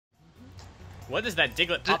What is that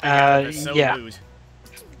Diglett popping out of? It's so lewd.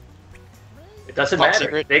 It doesn't matter.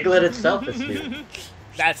 Secret. Diglett itself is lewd.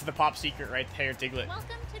 That's the pop secret right there, Diglett. Welcome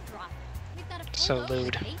to Drawful. We've got a So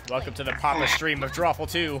lewd. Welcome to the Papa stream of Drawful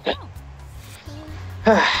 2.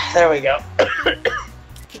 There we go. There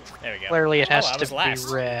we go. Clearly it has to be last.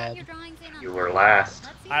 red. You were last.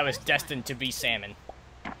 I was destined to be salmon.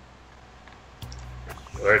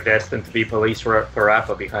 You were destined to be police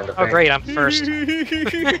parappa behind the Oh great, I'm first. Was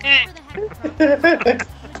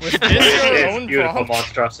this your own beautiful prompt?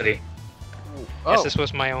 monstrosity. Yes, this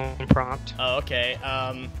was my own prompt. Oh, okay.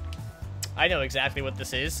 I know exactly what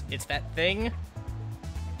this is. It's that thing.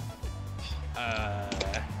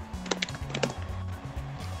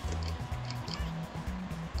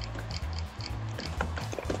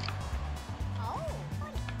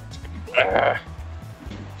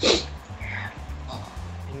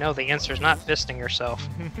 You know the answer is not fisting yourself.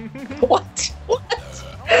 What? What?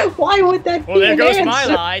 Why would that be Well, there an goes answer? my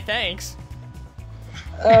lie. Thanks.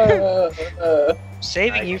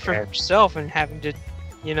 Saving you from yourself and having to,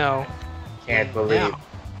 you know... Can't believe. Yeah.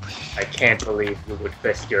 I can't believe you would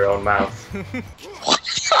fist your own mouth.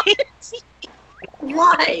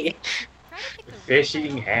 Why?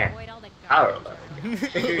 Fish-eating hand. Power level.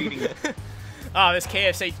 Oh, this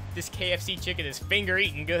KFC chicken is finger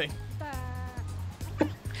eating good.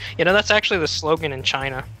 You know, that's actually the slogan in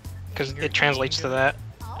China, because it translates to that.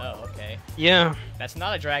 Oh, okay. Yeah. That's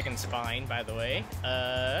not a dragon spine, by the way.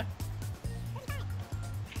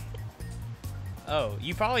 Oh,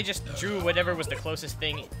 you probably just drew whatever was the closest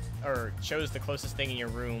thing, or chose the closest thing in your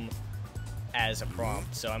room as a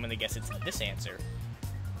prompt, so I'm gonna guess it's this answer.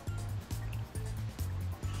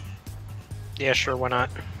 Yeah, sure, why not?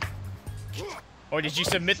 Or did you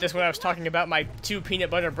submit this when I was talking about my 2 peanut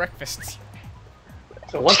butter breakfasts?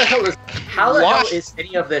 So what the hell is... How the hell is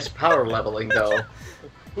any of this power leveling, though?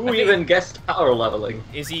 Who even guessed power leveling?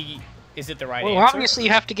 Is it the right Well, answer? obviously you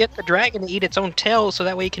have to get the dragon to eat its own tail so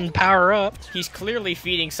that way it can power up. He's clearly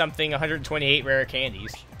feeding something 128 rare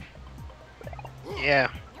candies. Yeah.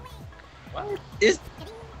 What?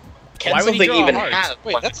 Can Why would he something draw even hearts? have?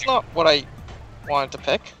 Wait, that's not what I wanted to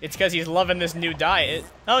pick. It's because he's loving this new diet.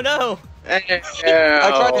 Oh no! I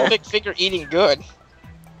tried to make figure eating good.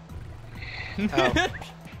 Oh.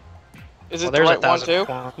 Is it Well, the there's right one 1,000 too?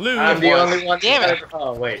 points. Lou, I'm the only one. Damn it.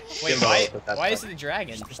 Oh wait. wait, why is it a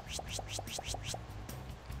dragon?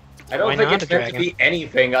 I don't Why think not it's a meant to dragon? be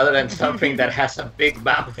anything other than something that has a big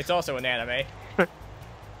mouth. It's also an anime.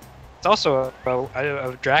 It's also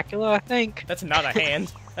a Dracula, I think. That's not a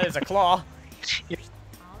hand. That is a claw.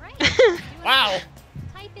 Wow!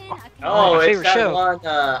 Oh, my it's favorite that show. one.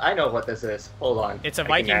 I know what this is. Hold on. It's a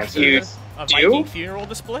I can Viking answer. Viking funeral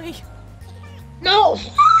display. No!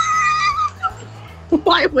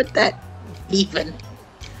 Why would that even?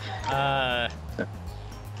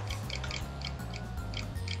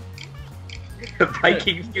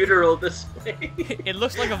 Viking funeral display. It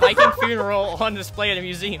looks like a Viking funeral on display at a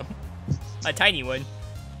museum. A tiny one.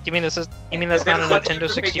 You mean this is? You mean that's It's not a like Nintendo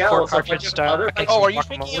something 64 else, a bunch cartridge of style? other- Oh, are you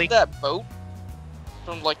thinking of that boat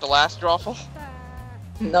from like the last Drawful?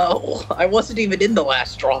 No, I wasn't even in the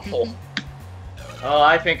last Drawful. Oh,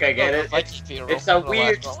 I think I get Oh, it. Viking funeral It's a from the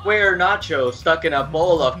weird last Drawful. square nacho stuck in a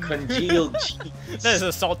bowl of congealed cheese. That is a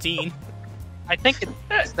saltine. I think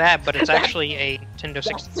it's that, but it's actually a Nintendo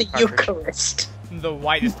That's the 64 cartridge. Eucharist. The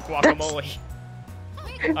whitest guacamole.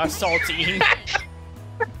 A saltine.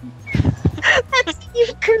 That's the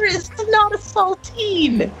Eucharist, not a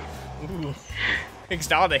saltine. Ooh.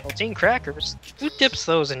 Exotic. Saltine crackers. Who dips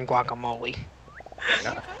those in guacamole?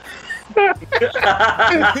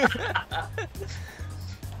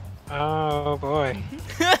 Oh boy.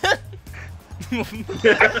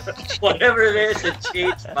 Whatever it is, it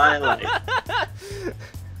changed my life.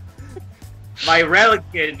 My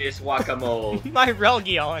religion is guacamole. My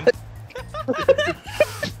Relgion.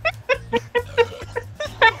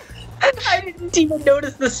 I didn't even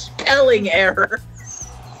notice the spelling error.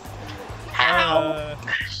 How?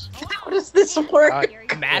 How does this work?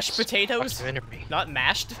 Mashed potatoes? Not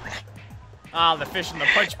mashed? Ah, the fish in the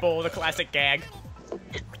punch bowl, the classic gag.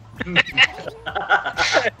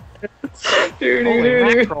 Holy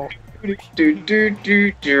mackerel. Wait,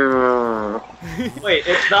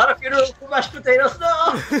 it's not a funeral for mashed potatoes,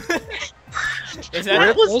 no! Is Where are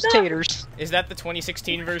that, those taters? is that the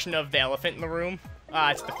 2016 version of the elephant in the room?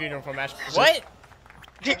 Ah, it's the funeral for mashed. What?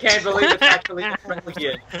 I can't believe it's actually a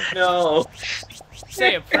religion. No.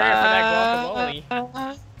 Say a prayer for that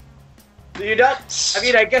guacamole. Do you not? I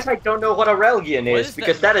mean, I guess I don't know what a religion What is, is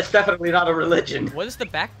because that is definitely not a religion. What is the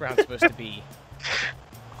background supposed to be?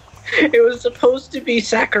 It was supposed to be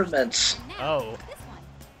sacraments. Oh.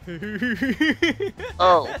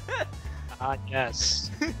 Oh. Ah, yes.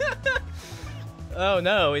 Oh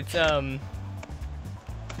no, it's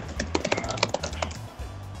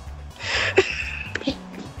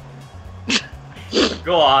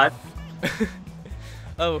Go on.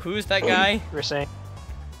 Oh, who's that guy? You were saying.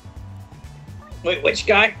 Wait, which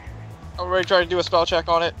guy? I'm already trying to do a spell check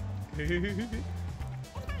on it. Don't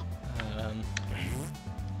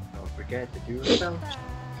forget to do a spell check.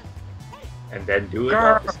 And then do it.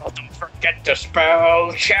 Girl, don't forget to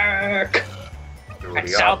spell check. I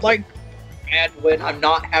sound like bad when I'm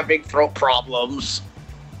not having throat problems.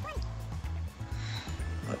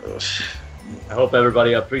 I hope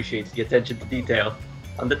everybody appreciates the attention to detail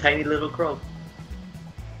on the tiny little crow.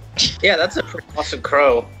 Yeah, that's a pretty awesome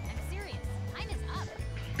crow. I'm serious. Time is up.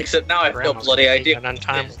 Except now I feel Grandma's bloody gonna idea. meet An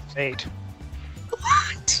untimely fate.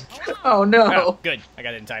 What? Oh no. Oh, good. I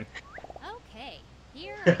got it in time. Okay.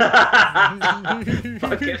 Here.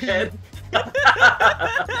 Buckethead.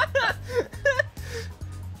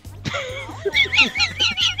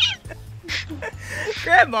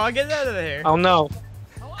 Grandma, get out of there. Oh no.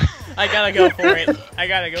 I gotta go for it. I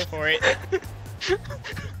gotta go for it.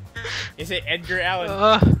 Is it Edgar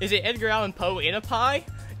Allan? Is it Edgar Allan Poe in a pie?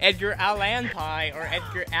 Edgar Allan Pie or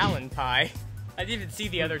Edgar Allan Pie? I didn't even see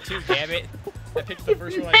the other two, damn it. I picked the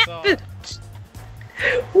first one I saw.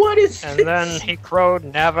 What is And this? then he crowed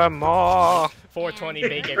nevermore. 420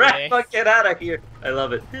 bake every day. Grandma, get out of here. I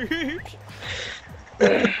love it.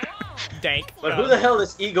 Dank. But who the hell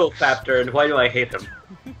is Ego Factor and why do I hate him?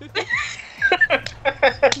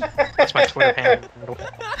 That's my Twitter handle.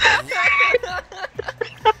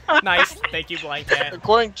 Nice. Thank you, Blindcat.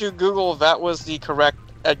 According to Google, that was the correct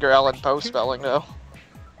Edgar Allan Poe spelling, though.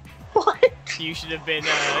 What? You should have been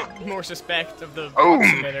more suspect of the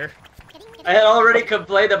submitter. I had already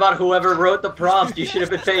complained about whoever wrote the prompt. You should have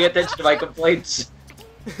been paying attention to my complaints.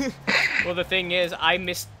 Well, the thing is, I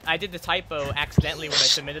did the typo accidentally when I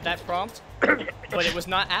submitted that prompt, but it was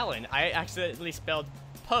not Allen. I accidentally spelled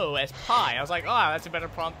Poe as pie. I was like, oh, that's a better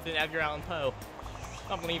prompt than Edgar Allan Poe.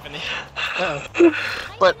 I'm leaving it.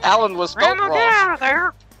 But Allen was spelled Grandma, get wrong. out of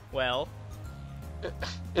there! Well,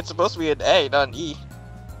 It's supposed to be an A, not an E.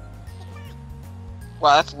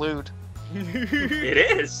 Wow, that's lewd. It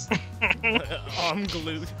is. I'm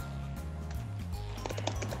glued.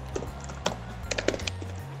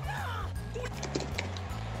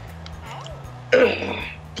 My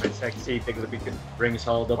sexy thing that we can brings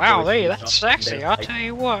all the Wow, boys hey, to that's shop sexy, and I'll they're tell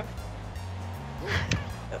you what.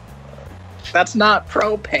 That's not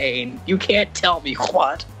propane. You can't tell me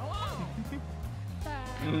what.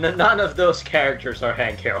 None of those characters are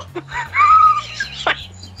Hank Hill.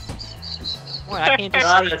 What, I can't just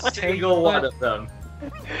Not say, a I'll tell you single one what. of them.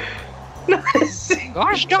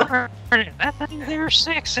 Gosh darn it, that thing there is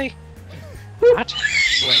sexy. What?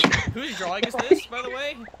 Wait. Whose drawing is this, by the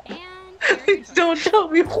way? And here you go. Don't tell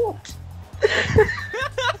me what.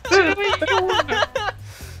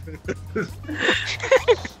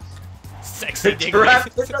 Sexy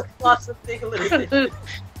Trapped Diglett. in the class of Diglett.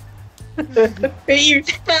 You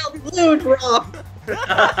spelled lewd wrong.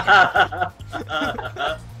 I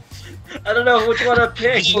don't know which one to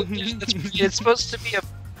pick. It's supposed to be a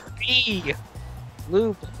B.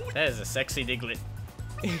 Lube. That is a sexy Diglett.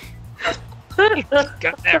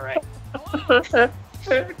 Got that right.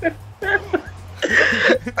 And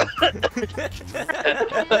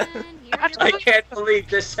here you I go. can't believe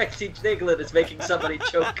this sexy Diglett is making somebody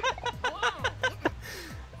choke.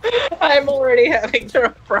 I'm already having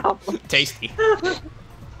throat problems. Tasty.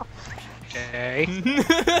 Okay.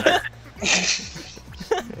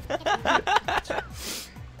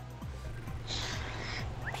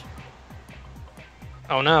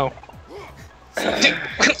 Oh no.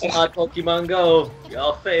 On Pokemon Go,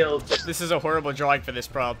 y'all failed. This is a horrible drawing for this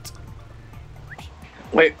prompt.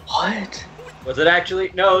 Wait, what? Was it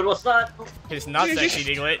actually? No, it was not. It's not sexy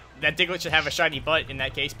Diglett. That Diglett should have a shiny butt in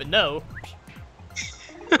that case, but no.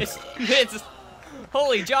 It's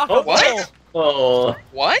holy jock of What? bull. Oh,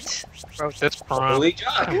 What? Wrote this prompt. holy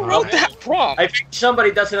jock. Who wrote that prompt? I think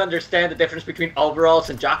somebody doesn't understand the difference between overalls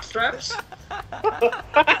and jockstraps.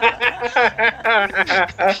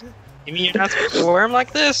 You mean you're not supposed to wear them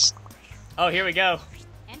like this? Oh, here we go.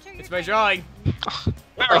 Enter your It's my name. drawing. What I the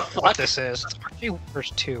don't know fuck? what this is. It's Archie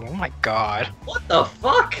Wars 2. Oh my god. What the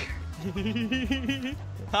fuck?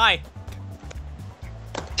 Hi.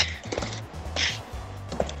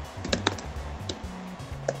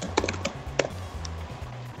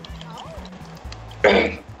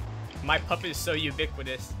 My puppet is so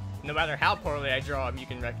ubiquitous. No matter how poorly I draw him, you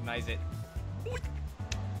can recognize it.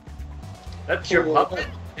 That's your puppet?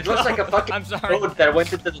 It looks like a fucking I'm sorry. code that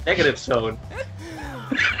went into the negative zone.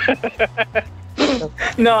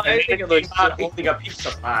 No, I I think it looks not holding a piece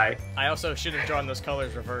of pie. I also should have drawn those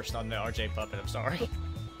colors reversed on the RJ puppet. I'm sorry.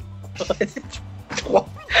 What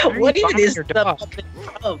you is buying this your stuff?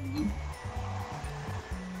 dog?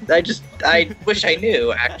 I wish I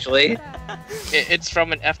knew, actually. It's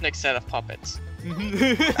from an ethnic set of puppets.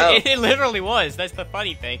 It literally was. That's the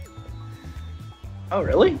funny thing. Oh,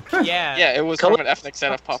 really? Yeah. Yeah, it was Color- from an ethnic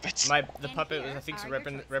set of puppets. The puppet was, I think,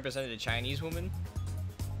 represented a Chinese woman.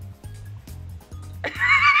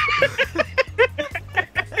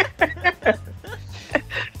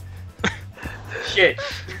 Shit.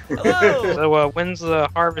 Hello. So, when's the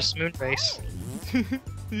Harvest Moon race?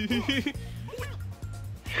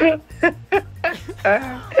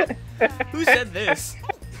 Who said this?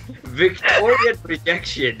 Victorian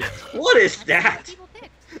rejection. What is that? People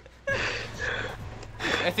pick.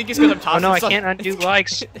 I think it's because I'm Oh tossing. no, I some- can't undo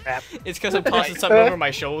likes. Crap. It's because I'm tossing something over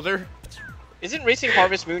my shoulder. Isn't Racing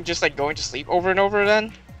Harvest Moon just like going to sleep over and over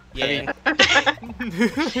then? Yeah.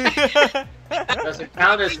 Does it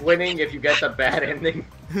count as winning if you get the bad ending?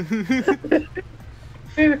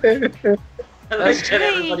 I like that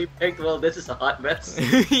everybody picked, well, this is a hot mess.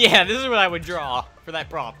 Yeah, this is what I would draw for that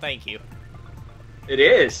prompt. Thank you. It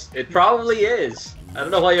is. It probably is. I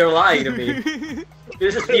don't know why you're lying to me.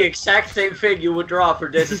 This is the exact same thing you would draw for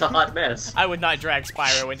This Is a Hot Mess. I would not drag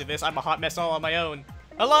Spyro into this. I'm a hot mess all on my own.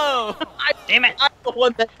 Hello! Damn it! I'm the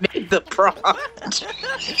one that made the prompt.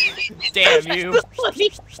 Damn you.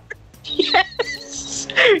 Yes!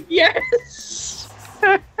 Yes!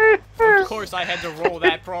 Of course I had to roll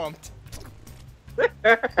that prompt.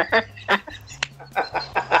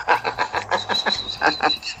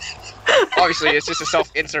 Obviously, it's just a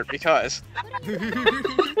self-insert because.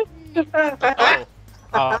 Oh,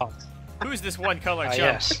 Oh, who's this one color chump?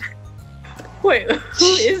 yes. Wait, who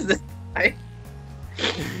is this guy?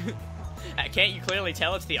 Can't you clearly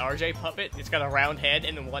tell it's the RJ puppet? It's got a round head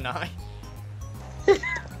and one eye.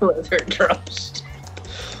 Leather drums.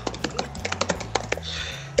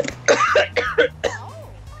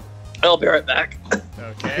 I'll be right back.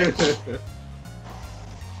 Okay.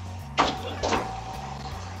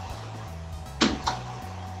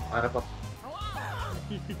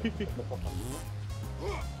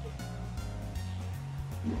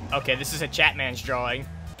 Okay, this is a Chatman's drawing.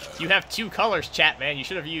 You have two colors, Chatman. You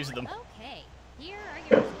should have used them. Okay, here are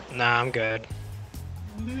your choices. Nah, I'm good.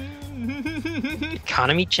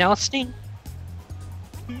 Economy jousting?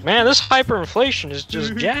 Man, this hyperinflation is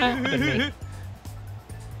just jabbing me.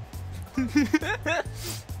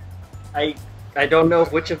 I don't know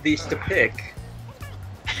which of these to pick.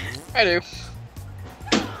 I do.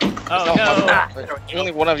 Oh no! But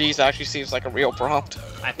only one of these actually seems like a real prompt.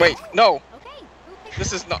 I think- Wait, no. Okay, who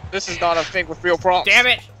picked This is not a thing with real prompts. Damn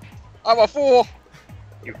it! I'm a fool.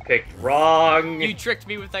 You picked wrong. You tricked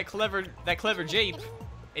me with that clever jape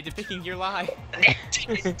into picking your lie.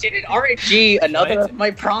 Did it RNG another What? of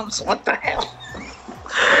my prompts? What the hell?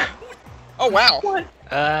 Oh wow.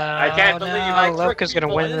 I can't believe I no, tricked Loca's gonna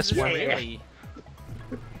people. win What is this one. really?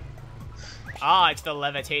 Ah, it's the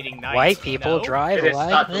levitating knight. White people No. drive It is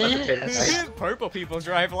like not the levitating this. knight. Purple people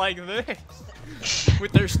drive like this.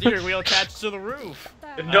 With their steering wheel attached to the roof.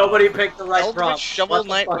 Nobody picked the right Eldritch prompt. Shovel What the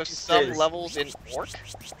Knight fuck with is some this? levels in Orc?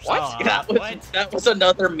 Aw, what? That was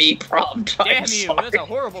another me prompt. I'm Damn you, sorry. that's a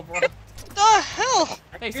horrible prompt. The hell?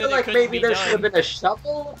 They I said feel it like couldn't maybe be there should have done. been a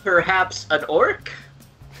shovel, perhaps an orc.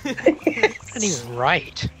 Not even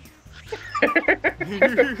right.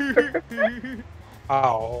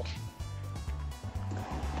 Oh.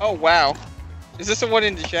 Oh wow. Is this the one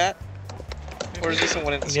in the chat? Or is this the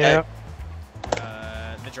one in the Yeah. Skype?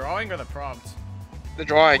 The drawing or the prompt? The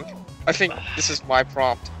drawing. I think this is my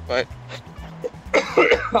prompt, but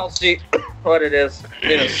I'll see what it is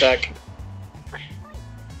in a sec. Oh,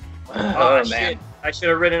 Oh, man. shit. I should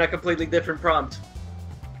have written a completely different prompt.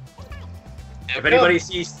 If anybody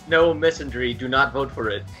sees no misandry, do not vote for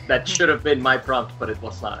it. That should have been my prompt, but it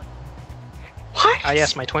was not. What? Ah,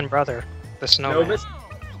 yes, my twin brother, the No snowman. mis-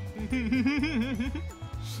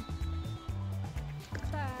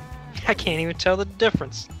 I can't even tell the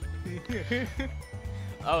difference.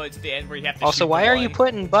 Oh, it's the end where you have to Also, shoot why the are you one.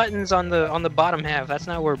 putting buttons on the bottom half? That's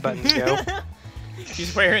not where buttons go.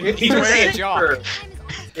 He's wearing It's a the jock. zipper.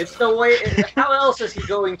 It's the way. How else is he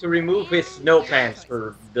going to remove his snow pants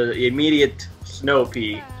for the immediate snow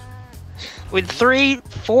pee? With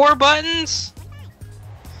 4 buttons?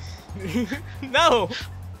 No!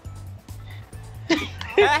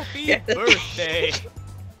 Happy Yes. birthday!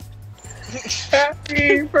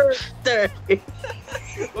 Happy birthday!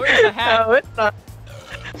 Where's the hat? No, it's not.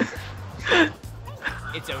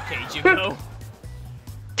 It's okay, Jimbo.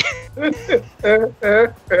 I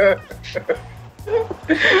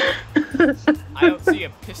don't see a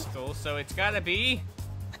pistol, so it's gotta be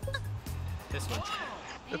this one.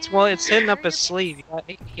 It's well, it's hidden up his sleeve.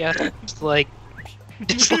 He has to like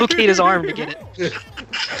dislocate his arm to get it.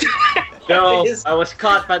 No, I was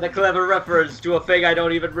caught by the clever reference to a thing I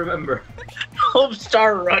don't even remember.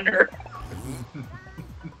 Lobster runner.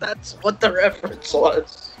 That's what the reference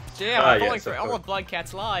was. Damn, I'm falling yes, for of all course. of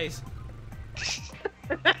Blindcat's lies.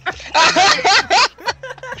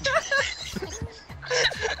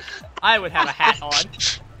 I would have a hat on.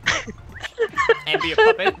 And be a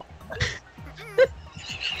puppet.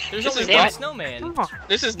 There's This only is one not- snowman. Oh,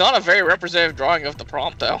 This is not a very representative drawing of the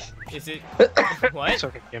prompt, though. Is it? it's What?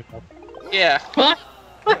 okay, Jimbo. Yeah.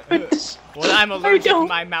 When I'm allergic,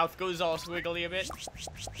 my mouth goes all squiggly a bit.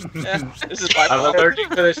 Yeah, this is my I'm fault. allergic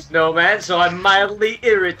to the snowman, so I'm mildly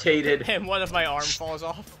irritated. And one of my arms falls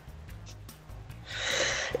off.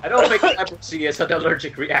 I don't think leprosy is an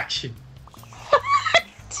allergic reaction.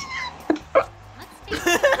 Let's take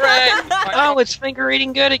Right. Oh, it's finger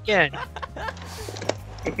eating good again.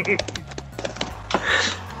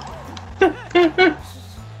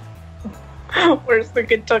 Where's the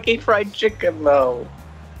Kentucky Fried Chicken, though?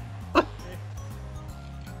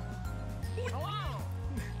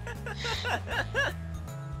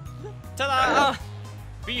 Ta-da!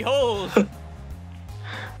 Behold!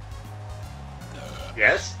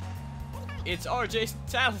 Yes? It's RJ's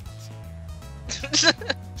talent.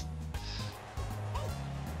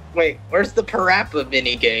 Wait, where's the Parappa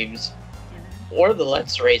mini games? Or the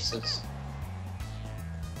Let's Races?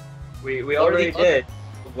 We What are already the did.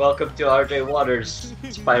 Welcome to RJ Waters'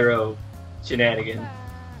 Spyro shenanigan.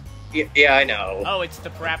 Yeah, I know. Oh, it's the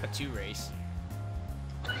Parappa 2 race.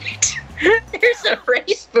 There's a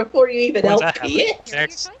race before you even When's that LP it.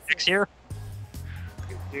 Next year.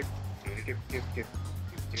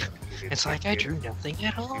 It's like I drew nothing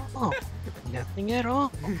at all. Nothing at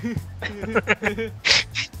all.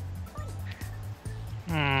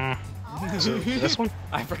 So, this one?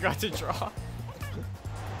 I forgot to draw.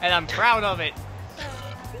 And I'm proud of it.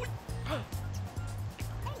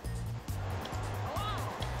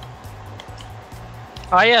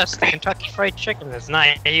 Ah yes, the Kentucky Fried Chicken is not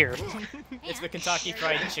here. It's the Kentucky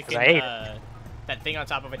Fried Chicken, I hate that thing on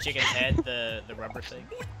top of a chicken's head, the rubber thing.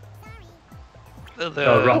 The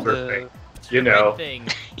rubber thing. You know. Red thing.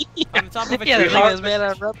 On the top of a Yeah, the chicken. thing is made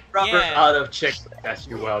out of rubber. Rubber Yeah. out of chicken, as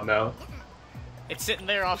you well know. It's sitting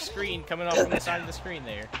there off screen, coming off from the side of the screen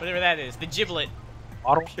there. Whatever that is. The giblet.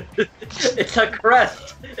 Bottle. It's a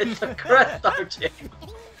crest! It's a crest, RJ!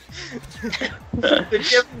 The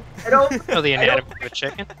gym, I don't Oh, the anatomy of a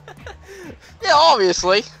chicken. Yeah,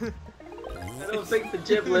 obviously. think the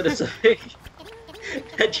giblet is a thing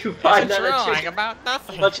that you find It's a on a drawing chicken about as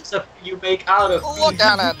nothing. much as a you make out of Look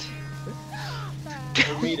at it.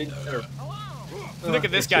 Look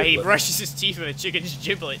at this guy, he brushes his teeth with a chicken's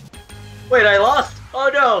giblet. Wait, I lost? Oh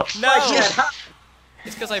no! No! I can't. How-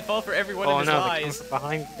 It's because I fall for every one Oh of his no, the lies. comfort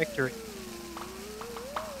behind victory.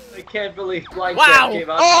 I can't believe Blindcat Wow! came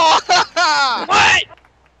out. Oh! What?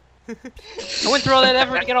 I went through all that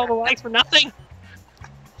effort to get all the likes for nothing.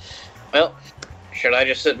 Well, should I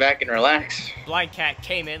just sit back and relax? Blindcat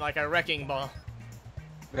came in like a wrecking ball.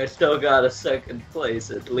 I still got a second place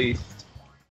at least.